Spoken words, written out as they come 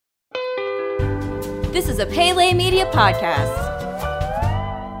This is a Pele Media podcast.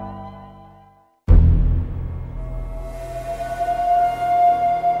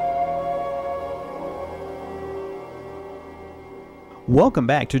 Welcome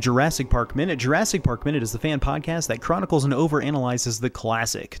back to Jurassic Park Minute. Jurassic Park Minute is the fan podcast that chronicles and overanalyzes the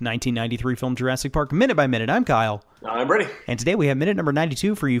classic 1993 film Jurassic Park minute by minute. I'm Kyle. I'm Brady. And today we have minute number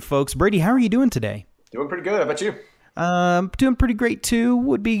 92 for you folks. Brady, how are you doing today? Doing pretty good. How about you? Doing pretty great too.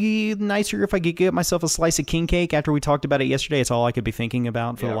 Would be nicer if I could get myself a slice of king cake after we talked about it yesterday. It's all I could be thinking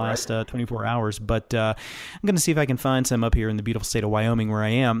about for the last 24 hours. But I'm going to see if I can find some up here in the beautiful state of Wyoming where I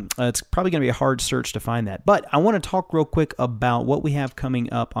am. It's probably going to be a hard search to find that. But I want to talk real quick about what we have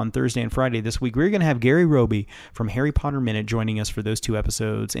coming up on Thursday and Friday this week. We're going to have Gary Roby from Harry Potter Minute joining us for those two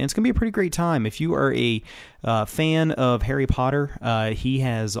episodes. And it's going to be a pretty great time. If you are a fan of Harry Potter, he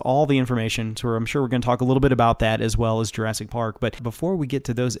has all the information. So I'm sure we're going to talk a little bit about that as well as Jurassic Park. But before we get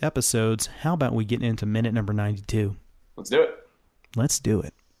to those episodes, how about we get into minute number 92? Let's do it. Let's do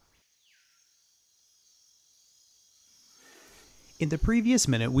it. In the previous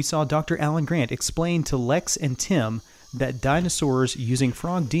minute, we saw Dr. Alan Grant explain to Lex and Tim that dinosaurs using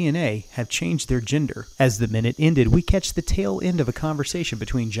frog DNA have changed their gender. As the minute ended, we catch the tail end of a conversation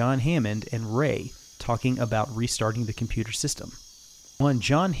between John Hammond and Ray talking about restarting the computer system.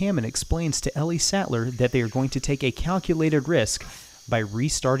 John Hammond explains to Ellie Sattler that they are going to take a calculated risk by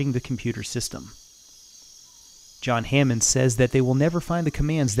restarting the computer system. John Hammond says that they will never find the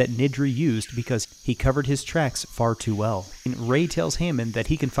commands that Nidri used because he covered his tracks far too well. And Ray tells Hammond that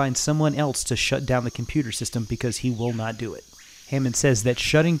he can find someone else to shut down the computer system because he will not do it. Hammond says that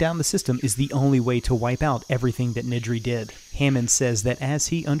shutting down the system is the only way to wipe out everything that Nidri did. Hammond says that as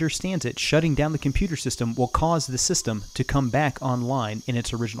he understands it, shutting down the computer system will cause the system to come back online in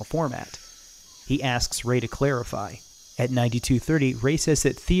its original format. He asks Ray to clarify. At 92:30, Ray says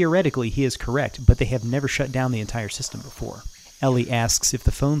that theoretically he is correct, but they have never shut down the entire system before. Ellie asks if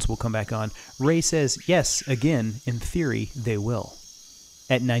the phones will come back on. Ray says yes, again, in theory, they will.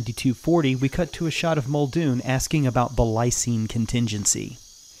 At 92:40, we cut to a shot of Muldoon asking about the lysine contingency.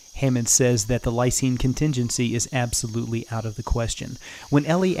 Hammond says that the lysine contingency is absolutely out of the question. When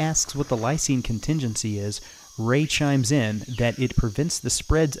Ellie asks what the lysine contingency is, Ray chimes in that it prevents the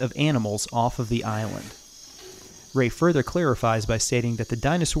spread of animals off of the island. Ray further clarifies by stating that the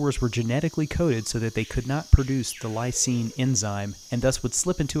dinosaurs were genetically coded so that they could not produce the lysine enzyme and thus would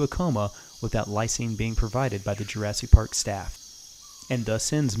slip into a coma without lysine being provided by the Jurassic Park staff. And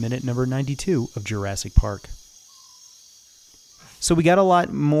thus ends minute number 92 of Jurassic Park. So we got a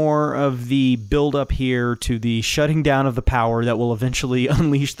lot more of the build-up here to the shutting down of the power that will eventually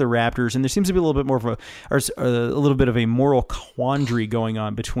unleash the Raptors, and there seems to be a little bit more of a little bit of a moral quandary going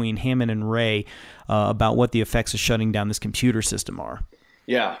on between Hammond and Ray about what the effects of shutting down this computer system are.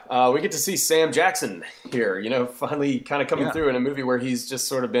 Yeah, we get to see Sam Jackson here, finally kind of coming through in a movie where he's just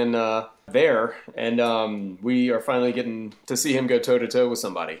sort of been there, and we are finally getting to see him go toe-to-toe with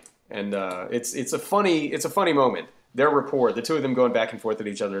somebody. And it's a funny moment. Their rapport, the two of them going back and forth at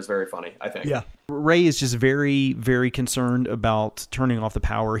each other is very funny, I think. Yeah. Ray is just very, very concerned about turning off the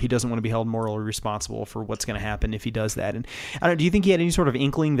power. He doesn't want to be held morally responsible for what's going to happen if he does that. And do you think he had any sort of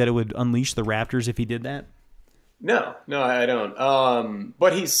inkling that it would unleash the Raptors if he did that? No, I don't.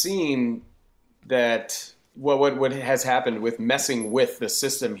 But he's seen that what has happened with messing with the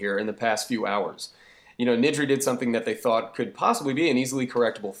system here in the past few hours. Nidri did something that they thought could possibly be an easily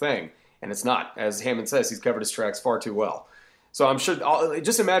correctable thing, and it's not. As Hammond says, he's covered his tracks far too well. So I'm sure,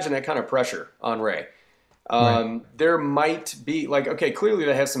 just imagine that kind of pressure on Ray. Right. There might be, clearly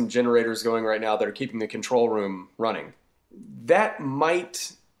they have some generators going right now that are keeping the control room running. There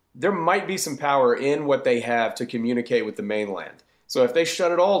might be some power in what they have to communicate with the mainland. So if they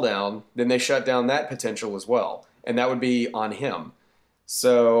shut it all down, then they shut down that potential as well. And that would be on him.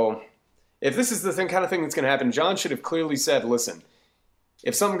 So if this is the kind of thing that's going to happen, John should have clearly said, listen,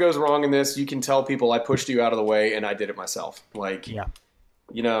 if something goes wrong in this, you can tell people I pushed you out of the way and I did it myself.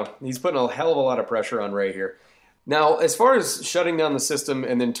 He's putting a hell of a lot of pressure on Ray here. Now, as far as shutting down the system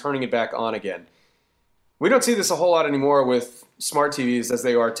and then turning it back on again, we don't see this a whole lot anymore with smart TVs as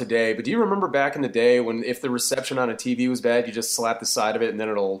they are today. But do you remember back in the day when if the reception on a TV was bad, you just slap the side of it and then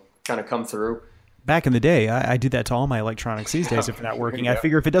it'll kind of come through? Back in the day, I do that to all my electronics these days if they're not working. I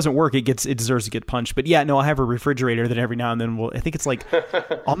figure if it doesn't work, it deserves to get punched. But yeah, no, I have a refrigerator that every now and then I think it's like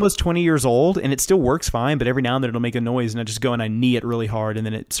almost 20 years old, and it still works fine, but every now and then it'll make a noise, and I just go and I knee it really hard, and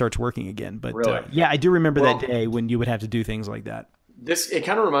then it starts working again. But really? Yeah, I do remember that day when you would have to do things like that. It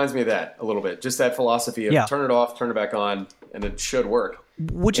kind of reminds me of that a little bit, just that philosophy of turn it off, turn it back on, and it should work.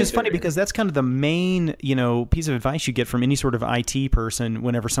 Which is funny because that's kind of the main, piece of advice you get from any sort of IT person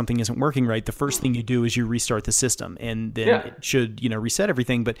whenever something isn't working right. The first thing you do is you restart the system, and then it should, reset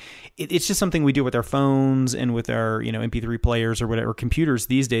everything. But it's just something we do with our phones and with our, MP3 players or whatever, computers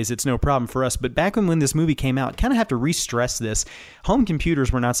these days. It's no problem for us. But back when this movie came out, kind of have to re-stress this. Home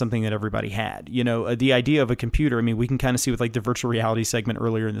computers were not something that everybody had. The idea of a computer, I mean, we can kind of see with like the virtual reality segment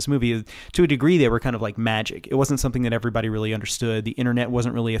earlier in this movie, to a degree, they were kind of like magic. It wasn't something that everybody really understood. The internet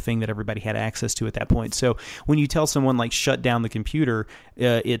wasn't really a thing that everybody had access to at that point. So when you tell someone like shut down the computer,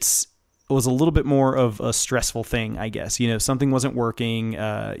 it was a little bit more of a stressful thing, I guess. Something wasn't working.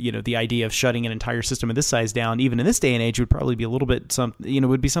 The idea of shutting an entire system of this size down, even in this day and age, would probably be a little bit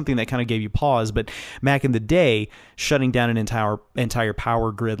would be something that kind of gave you pause. But back in the day, shutting down an entire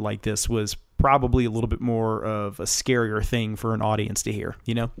power grid like this was probably a little bit more of a scarier thing for an audience to hear.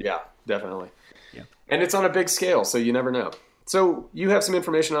 Yeah, definitely. Yeah, and it's on a big scale, so you never know. So you have some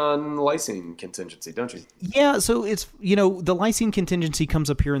information on lysine contingency, don't you? Yeah, so it's, the lysine contingency comes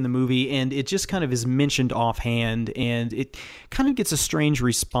up here in the movie, and it just kind of is mentioned offhand, and it kind of gets a strange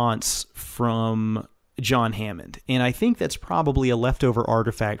response from John Hammond. And I think that's probably a leftover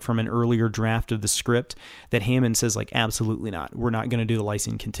artifact from an earlier draft of the script that Hammond says, like, absolutely not. We're not going to do the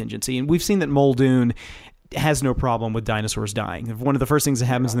lysine contingency. And we've seen that Muldoon has no problem with dinosaurs dying. One of the first things that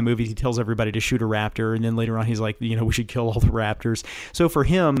happens in the movie, he tells everybody to shoot a raptor, and then later on he's like, we should kill all the raptors. So for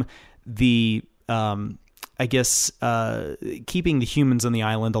him, the keeping the humans on the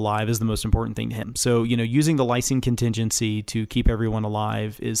island alive is the most important thing to him. So, using the lysine contingency to keep everyone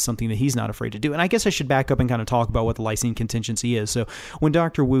alive is something that he's not afraid to do. And I guess I should back up and kind of talk about what the lysine contingency is. So when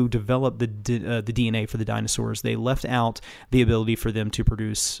Dr. Wu developed the DNA for the dinosaurs, they left out the ability for them to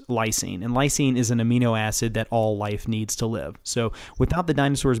produce lysine. And lysine is an amino acid that all life needs to live. So without the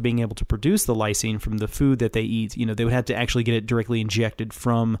dinosaurs being able to produce the lysine from the food that they eat, they would have to actually get it directly injected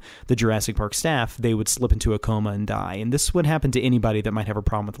from the Jurassic Park staff. They would slip into a coma and die. And this would happen to anybody that might have a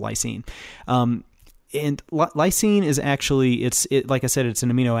problem with lysine. And lysine is actually, like I said, it's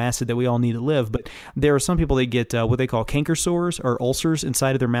an amino acid that we all need to live, but there are some people that get what they call canker sores or ulcers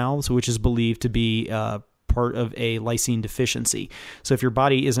inside of their mouths, which is believed to be part of a lysine deficiency. So if your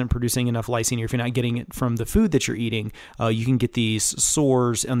body isn't producing enough lysine, or if you're not getting it from the food that you're eating, you can get these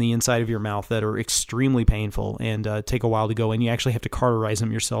sores on the inside of your mouth that are extremely painful and take a while to go in. You actually have to cauterize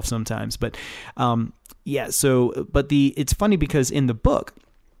them yourself sometimes. But it's funny because in the book,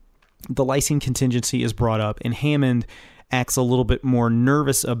 the lysine contingency is brought up, and Hammond acts a little bit more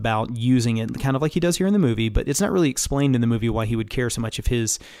nervous about using it, kind of like he does here in the movie, but it's not really explained in the movie why he would care so much if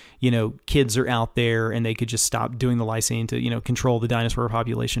his, kids are out there and they could just stop doing the lysine to, control the dinosaur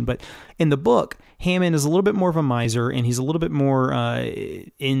population. But in the book, Hammond is a little bit more of a miser, and he's a little bit more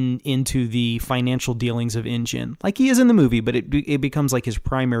into the financial dealings of InGen, like he is in the movie, but it becomes like his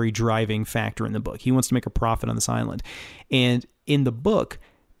primary driving factor in the book. He wants to make a profit on this island. And in the book,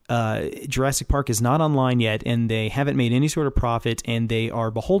 Jurassic Park is not online yet, and they haven't made any sort of profit, and they are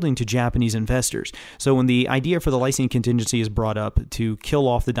beholden to Japanese investors. So when the idea for the lysine contingency is brought up to kill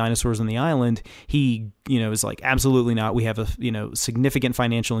off the dinosaurs on the island, he is like, absolutely not. We have a significant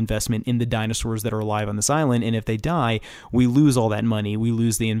financial investment in the dinosaurs that are alive on this island, and if they die, we lose all that money. We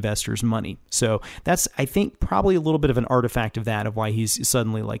lose the investors' money. So that's, I think, probably a little bit of an artifact of that, of why he's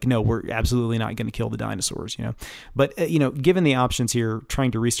suddenly like, no, we're absolutely not going to kill the dinosaurs. But given the options here,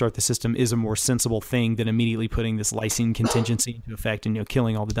 trying to restart the system is a more sensible thing than immediately putting this lysine contingency into effect and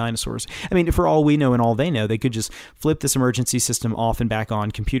killing all the dinosaurs. I mean, for all we know and all they know, they could just flip this emergency system off and back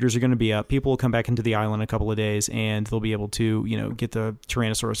on. Computers are going to be up. People will come back into the island in a couple of days, and they'll be able to get the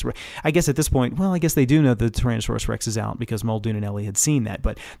Tyrannosaurus Rex. I guess at this point, I guess they do know that the Tyrannosaurus Rex is out because Muldoon and Ellie had seen that,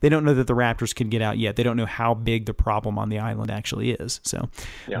 but they don't know that the raptors can get out yet. They don't know how big the problem on the island actually is. So,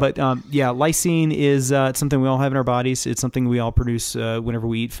 yeah. But lysine is something we all have in our bodies. It's something we all produce whenever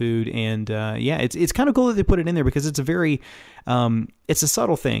we eat food, and it's kind of cool that they put it in there because it's a very it's a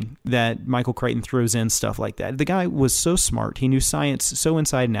subtle thing that Michael Crichton throws in stuff like that. The guy was so smart. He knew science so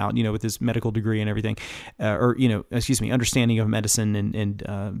inside and out, with his medical degree and everything, understanding of medicine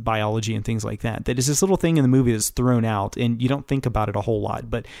and biology and things like that. That is this little thing in the movie that's thrown out, and you don't think about it a whole lot.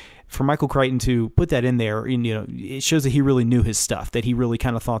 But for Michael Crichton to put that in there, it shows that he really knew his stuff, that he really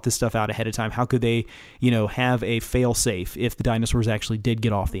kind of thought this stuff out ahead of time. How could they, have a fail-safe if the dinosaurs actually did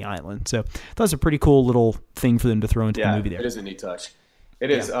get off the island? So that was a pretty cool little thing for them to throw into the movie there. It is a neat touch. It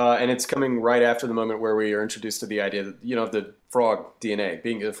is, and it's coming right after the moment where we are introduced to the idea that, of the frog DNA,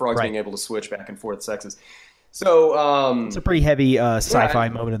 being able to switch back and forth sexes. So it's a pretty heavy sci-fi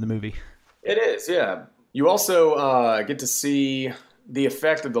moment in the movie. It is, yeah. You also get to see the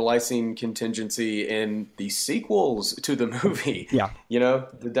effect of the lysine contingency in the sequels to the movie. Yeah.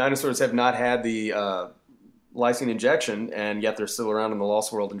 The dinosaurs have not had the lysine injection, and yet they're still around in the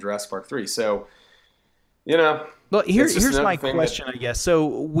Lost World in Jurassic Park 3. So, Well, here's my question, I guess.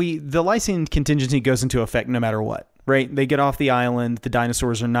 So the lysine contingency goes into effect no matter what, right? They get off the island. The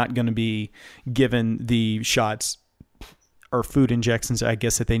dinosaurs are not going to be given the shots or food injections, I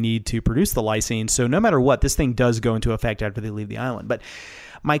guess, that they need to produce the lysine. So no matter what, this thing does go into effect after they leave the island. But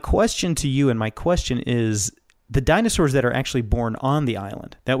my question to you, and my question is, the dinosaurs that are actually born on the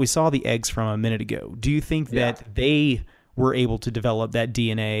island that we saw the eggs from a minute ago, do you think that they were able to develop that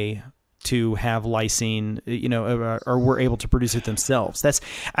DNA to have lysine, or were able to produce it themselves?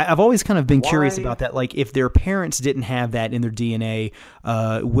 I've always kind of been curious about that. Like, if their parents didn't have that in their DNA,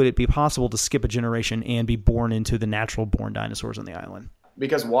 would it be possible to skip a generation and be born into the natural born dinosaurs on the island?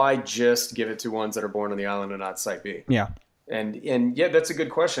 Because why just give it to ones that are born on the island and not Site B? Yeah. And yeah, that's a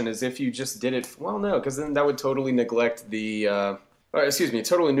good question, is if you just did it, well, no, because then that would totally neglect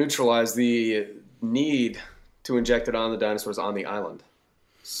totally neutralize the need to inject it on the dinosaurs on the island.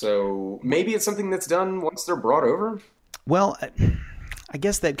 So maybe it's something that's done once they're brought over? Well, I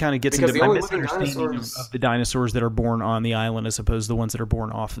guess that kind of gets into my misunderstanding of the dinosaurs that are born on the island as opposed to the ones that are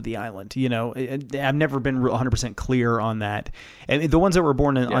born off of the island. I've never been 100% clear on that. And the ones that were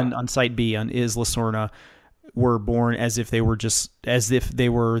born on Site B, on Isla Sorna, were born as if they were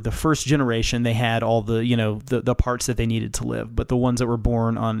the first generation. They had all the the parts that they needed to live. But the ones that were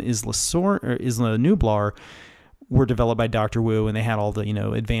born on Isla Nublar were developed by Dr. Wu, and they had all the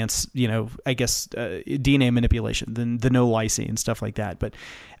advanced DNA manipulation, the no lysine and stuff like that. But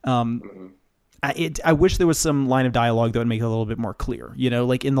I wish there was some line of dialogue that would make it a little bit more clear,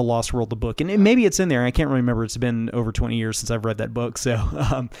 like in the Lost World, the book, and maybe it's in there. I can't remember. It's been over 20 years since I've read that book.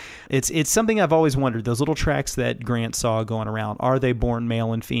 So it's something I've always wondered. Those little tracks that Grant saw going around, are they born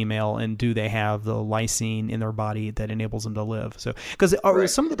male and female, and do they have the lysine in their body that enables them to live? So, because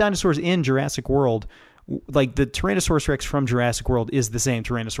some of the dinosaurs in Jurassic World, like the Tyrannosaurus Rex from Jurassic World, is the same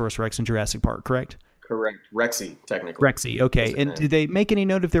Tyrannosaurus Rex in Jurassic Park, correct? Correct. Rexy, technically. Rexy, okay. And did they make any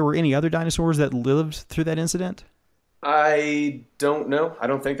note if there were any other dinosaurs that lived through that incident? I don't know. I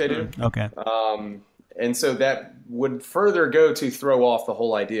don't think they do. Okay. And so that would further go to throw off the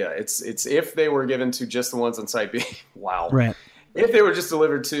whole idea. It's if they were given to just the ones on Site B. Wow. Right. If they were just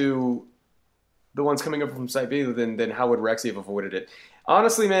delivered to the ones coming up from Site B, then how would Rexy have avoided it?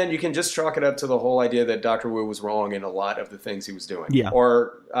 Honestly, man, you can just chalk it up to the whole idea that Dr. Wu was wrong in a lot of the things he was doing. Yeah.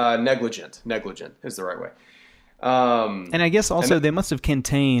 Or negligent. Negligent is the right way. And I guess also they must have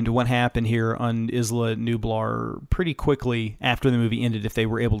contained what happened here on Isla Nublar pretty quickly after the movie ended, if they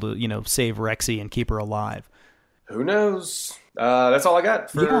were able to, save Rexy and keep her alive. Who knows? That's all I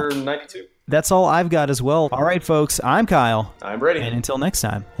got for 92. That's all I've got as well. All right, folks, I'm Kyle. I'm Brady. And until next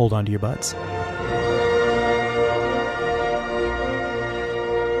time, hold on to your butts.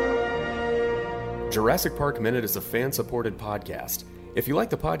 Jurassic Park Minute is a fan-supported podcast. If you like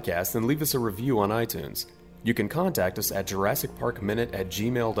the podcast, then leave us a review on iTunes. You can contact us at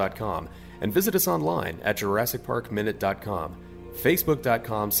JurassicParkMinute@gmail.com and visit us online at JurassicParkMinute.com,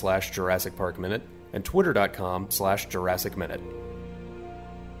 Facebook.com/Jurassic Park Minute, and Twitter.com/Jurassic Minute.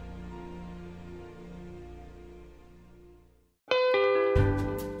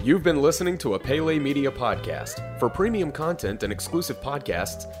 You've been listening to a Pele Media podcast. For premium content and exclusive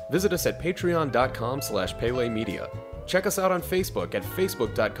podcasts, visit us at patreon.com/Pele Media. Check us out on Facebook at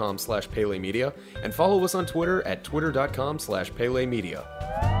facebook.com/Pele Media and follow us on Twitter at twitter.com/Pele Media.